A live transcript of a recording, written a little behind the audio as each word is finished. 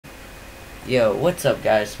Yo, what's up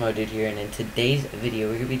guys, Dude here, and in today's video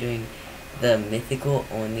we're going to be doing the Mythical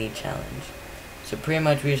only challenge. So pretty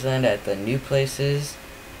much we just land at the new places,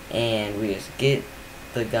 and we just get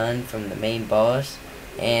the gun from the main boss,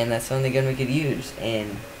 and that's the only gun we could use.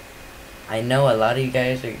 And I know a lot of you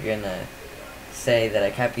guys are going to say that I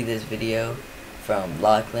copied this video from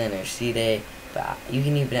Lachlan or C-Day, but you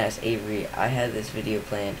can even ask Avery. I had this video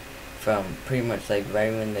planned from pretty much like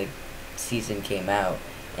right when the season came out.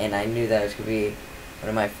 And I knew that was going to be one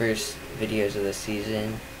of my first videos of the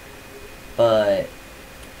season. But,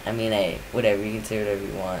 I mean, hey, whatever. You can say whatever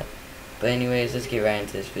you want. But anyways, let's get right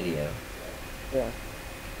into this video. Yeah.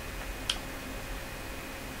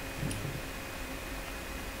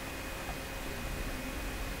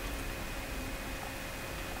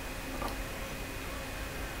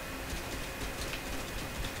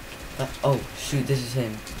 Oh, shoot, this is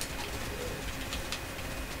him.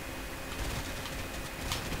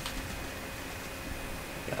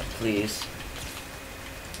 God, please.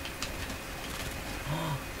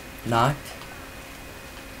 Knocked.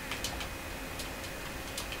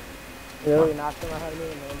 Really knocked him ahead of me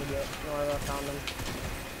and landed it. No, I found him.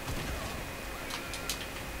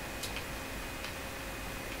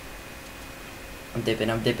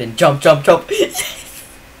 I'm dipping. Jump, jump, jump. Yes!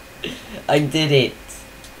 I did it.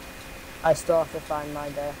 I still have to find my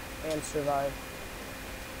guy and survive.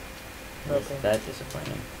 Okay. That's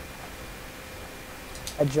disappointing.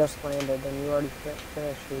 I just landed and you already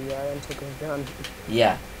finished your guy and took his gun.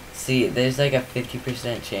 Yeah. See, there's like a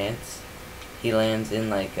 50% chance he lands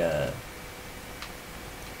in like the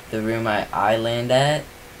room I land at,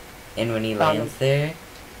 and when he lands there,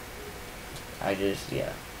 I just,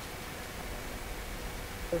 yeah.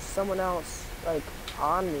 There's someone else like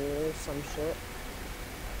on me or some shit.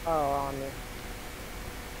 Oh, on me.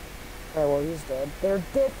 Okay, well he's dead. They're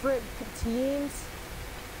different teams.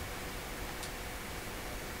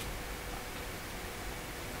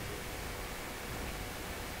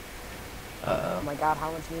 Oh my god,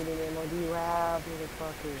 how much medium ammo do you have,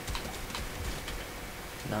 motherfucker?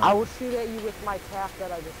 No. I will shoot at you with my tack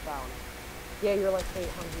that I just found. Yeah, you're like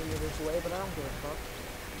 800 meters away, but I don't give a fuck.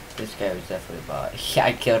 This guy was definitely a bot. Yeah,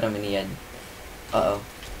 I killed him in the end. Uh-oh.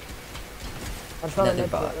 Another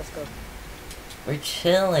bot. Let's go. We're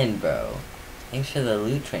chilling, bro. Thanks for the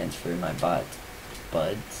loot transfer, my bot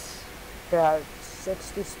buds. Yeah,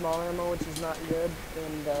 60 small ammo, which is not good,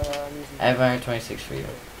 and I'm using... I have 126 for you.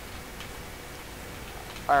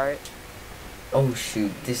 Alright. Oh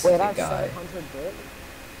shoot, this Wait, is I a have guy. 700 bit?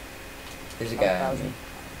 There's a guy on me.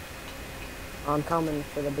 I'm coming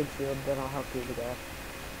for the big field, then I'll help you with the guy.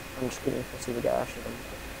 I'm just kidding, I see the guy, I shoot him.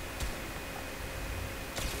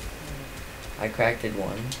 I cracked it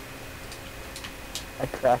one. I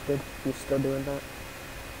cracked it. You still doing that?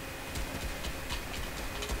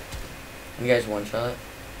 You guys one shot?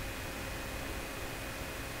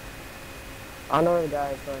 I know where the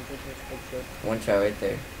guy is going to this big shit. One shot right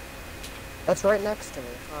there. That's right next to me.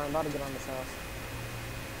 I'm about to get on this house.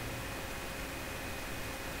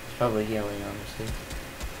 It's probably healing, honestly.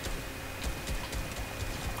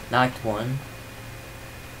 Knocked one.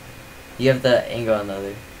 You have the angle on the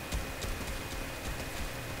other.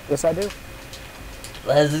 Yes, I do.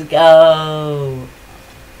 Let's go!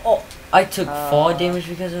 Oh, I took fall damage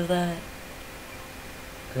because of that.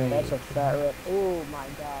 Great. That's a fat rip. Oh my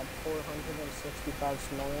god, 465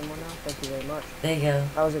 small ammo now. Thank you very much. There you go.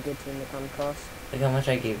 That was a good team to come across. Look how much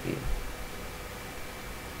I gave you.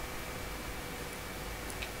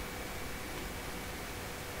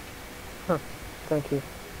 Huh. Thank you.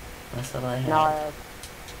 That's all I have. Now I have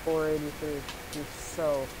 483. You're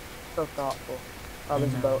so thoughtful. Oh,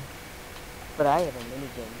 this boat. But I have a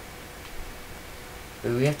minigun.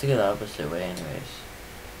 But we have to go the opposite way anyways.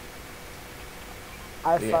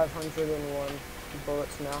 I have 501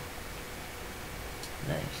 bullets now.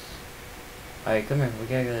 Nice. Alright, come here. We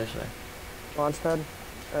gotta go this way. Launch pad?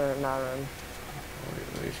 Or not run.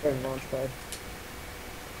 Where's Launch pad.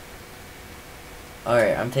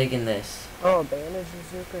 Alright, I'm taking this. Oh, bandage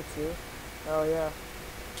and Zuka too. Oh yeah.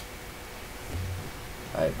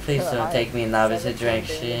 Alright, please don't take me in the opposite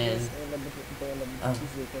direction. Oh.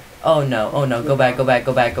 Oh no, go back.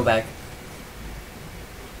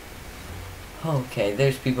 Okay,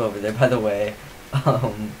 there's people over there, by the way.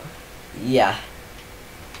 Yeah.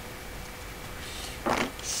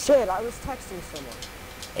 Shit, I was texting someone.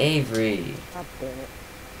 Avery. God damn it.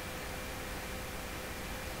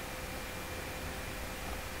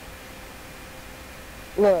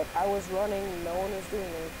 Look, I was running, no one was doing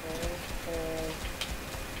anything, and...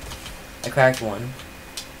 I cracked one.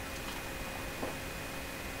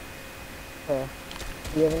 Okay.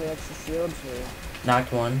 Do you have any extra shields or?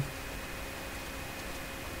 Knocked one.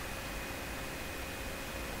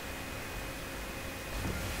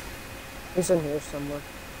 He's in here somewhere.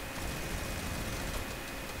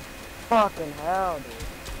 Fucking hell, dude.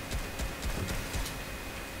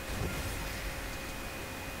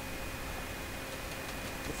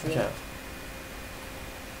 Watch out.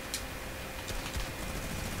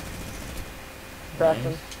 Cracked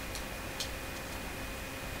him.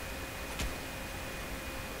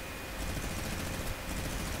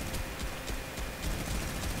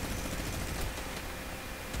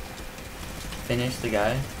 Finish the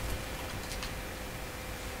guy.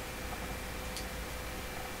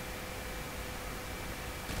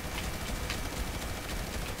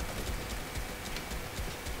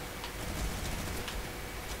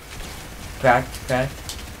 Cracked.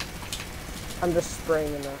 I'm just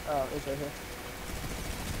spraying in the. Oh, he's right here.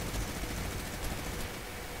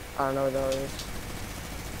 I don't know where the hell he is.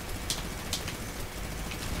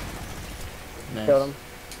 Nice. Killed him.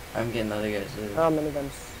 I'm getting other guys. Oh,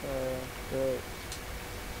 miniguns. Great.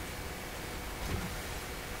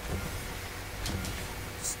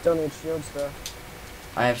 Still need shields though.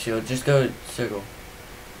 I have shield. Just go circle.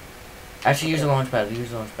 Actually, use a launch pad.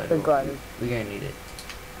 Use a launch pad. They're gliding. We're gonna need it.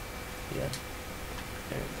 Yeah.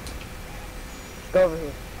 There. Go over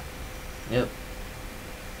here. Yep.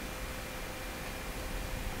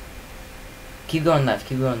 Keep going left.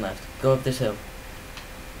 Keep going left. Go up this hill.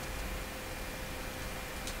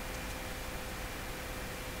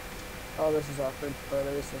 Oh, this is awkward, but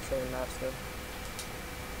there is insane maps though.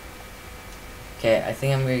 Okay, I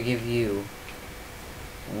think I'm gonna give you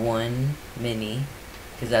one mini,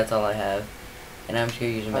 because that's all I have, and I'm just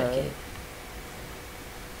gonna use a med kit.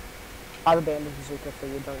 I have a bandage bazooka for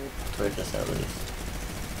you, don't you? For this at least.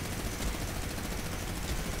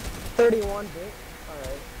 31 hit.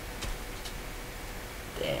 Alright.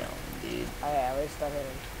 Damn, dude. At least I hit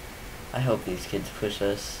him. I hope these kids push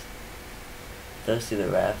us. They'll see the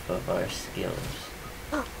wrath of our skills.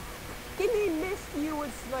 Give me missed you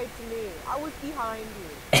and sniped me. I was behind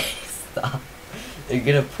you. Stop. They're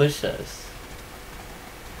gonna push us.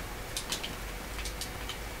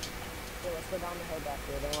 Okay, let's go down the hill back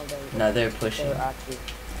here. They want to go. No, they're pushing. They're actually.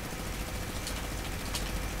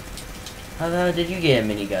 How the hell did you get a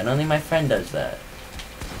minigun? Only my friend does that.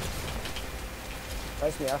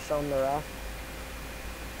 Nice me, I'll show them the wrath.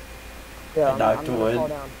 Yeah, I'm knocked gonna wood. fall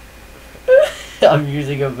down. I'm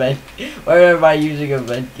using a med. Why am I using a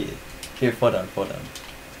med kit? Here, fall down.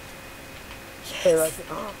 Hey, right.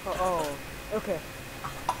 Oh, okay.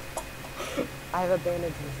 I have a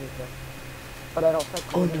bandage bazooka, but I don't think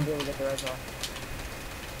we're gonna be able to get the res off.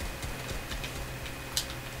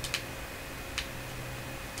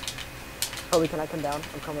 Oh, can I come down?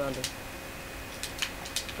 I'm coming under.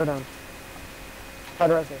 Go down. Try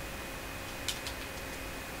to res me.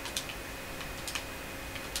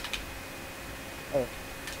 Hey.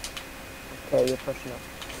 Okay, you're pushing up.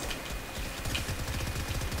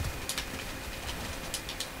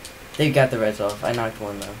 They got the res off. I knocked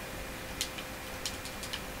one though.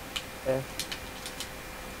 Okay.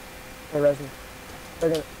 Hey, res me. They're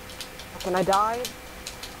gonna. Can I die?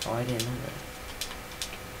 Oh, I didn't know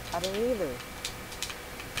that. I didn't either.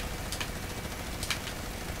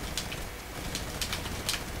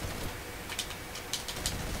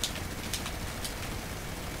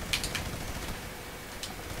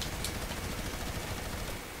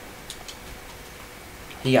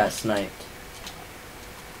 He got sniped.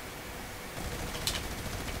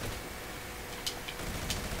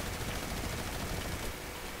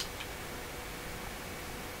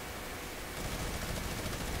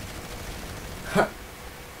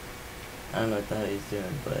 I don't know what the hell he's doing,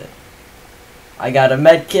 but I got a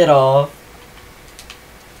med kit off.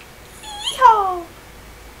 Yeehaw!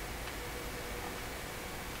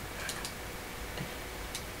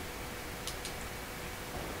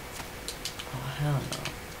 Oh hell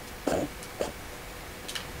no!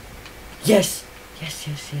 Yes! Yes!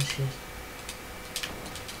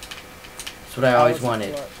 That's what I always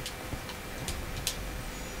wanted.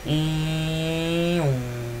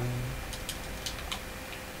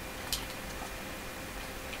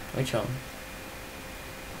 Which one?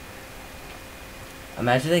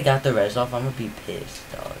 Imagine they got the res off, I'm gonna be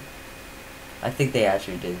pissed, dog. I think they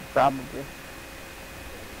actually did. Probably.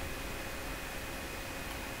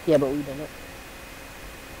 Yeah, but we didn't.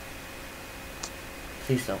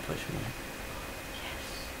 Please don't push me.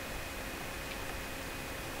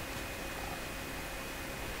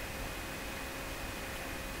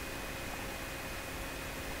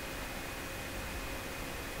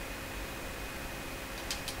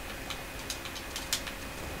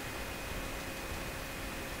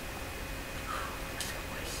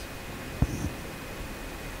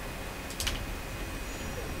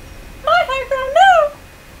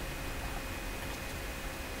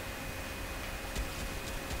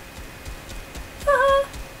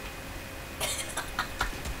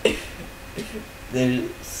 They're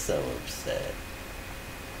so upset.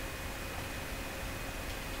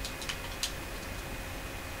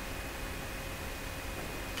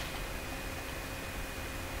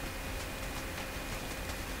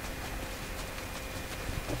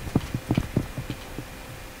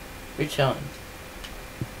 You're chilling.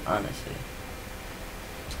 Honestly.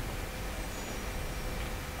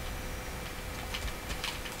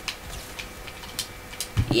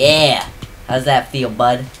 Yeah! How's that feel,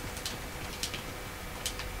 bud?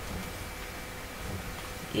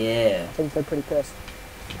 Yeah. I think they're pretty pissed.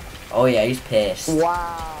 Oh yeah, he's pissed.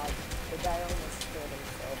 Wow. The guy almost killed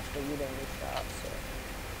himself, but you didn't shot,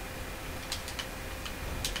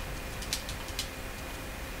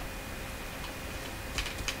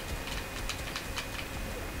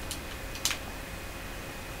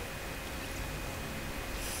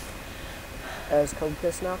 so. Is Code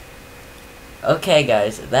pissed now? Okay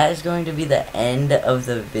guys, that is going to be the end of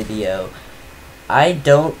the video. I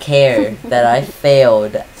don't care that I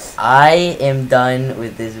failed. I am done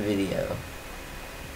with this video.